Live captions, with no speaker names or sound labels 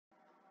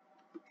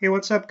Hey,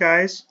 what's up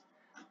guys?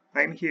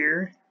 I'm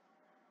here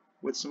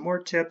with some more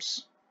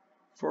tips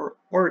for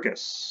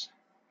Orgus.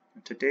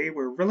 Today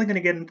we're really going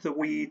to get into the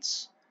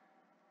weeds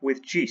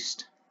with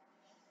Jeest.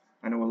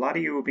 I know a lot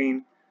of you have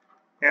been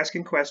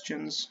asking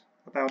questions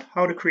about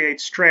how to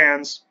create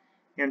strands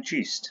in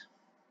Jeest.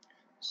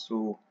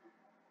 So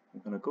I'm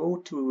going to go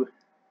to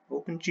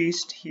open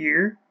Jeest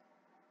here.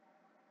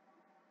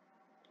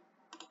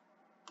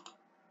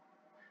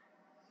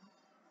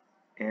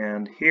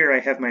 And here I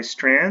have my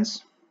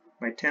strands,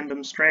 my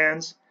tandem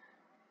strands.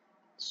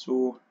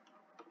 So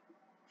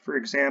for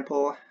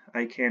example,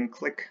 I can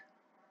click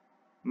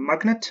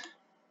magnet,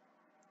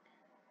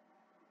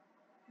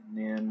 and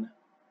then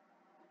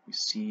we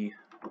see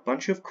a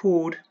bunch of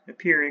code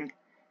appearing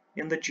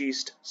in the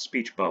Jeest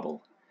speech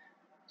bubble.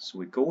 So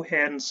we go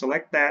ahead and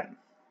select that,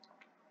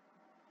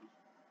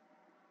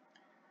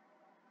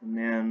 and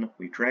then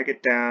we drag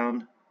it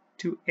down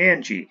to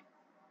Angie.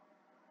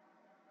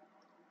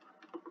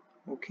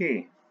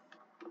 Okay,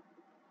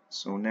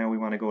 so now we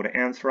want to go to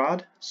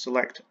Anthrod,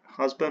 select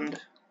husband,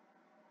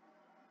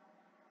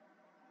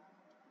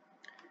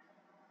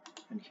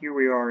 and here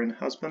we are in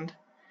husband,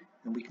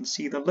 and we can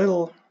see the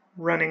little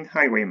running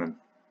highwayman.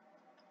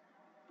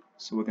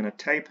 So we're going to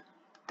type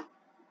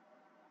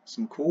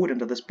some code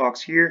into this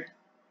box here.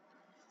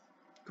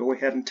 Go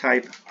ahead and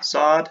type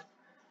Zod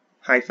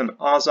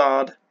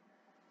 -Ozod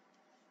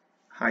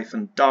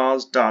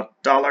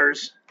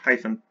 -dos.dollars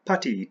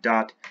 -putty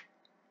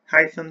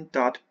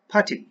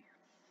 -putty.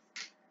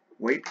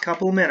 Wait a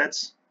couple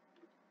minutes.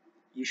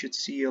 You should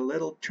see a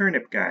little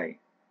turnip guy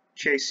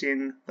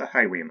chasing the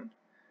highwayman.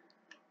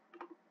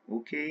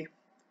 Okay,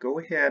 go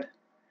ahead.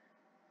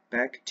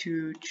 Back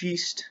to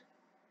Jeest.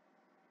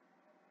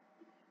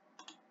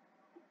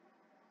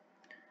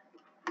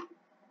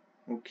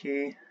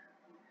 Okay,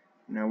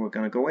 now we're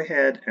going to go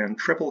ahead and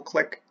triple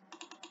click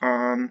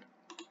on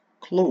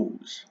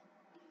close.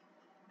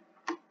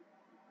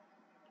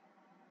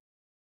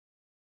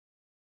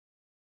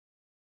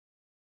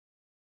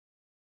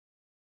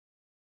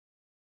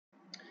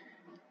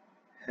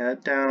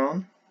 Head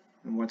down,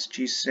 and what's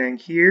Jeest saying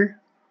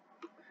here?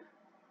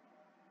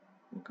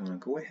 We're going to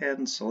go ahead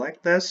and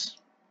select this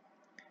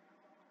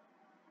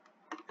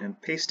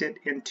and paste it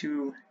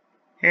into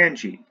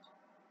Angie.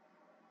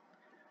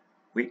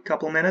 Wait a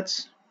couple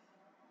minutes,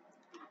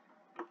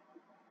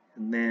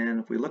 and then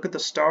if we look at the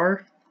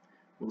star,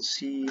 we'll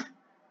see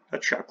a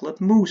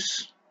chocolate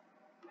mousse.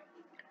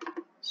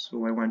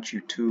 So I want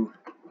you to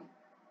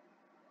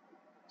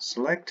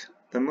select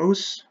the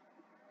mousse,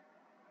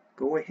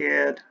 go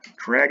ahead,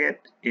 drag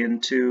it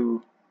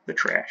into the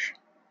trash.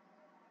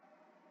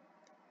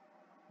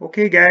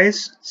 Okay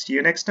guys, see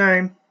you next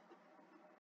time.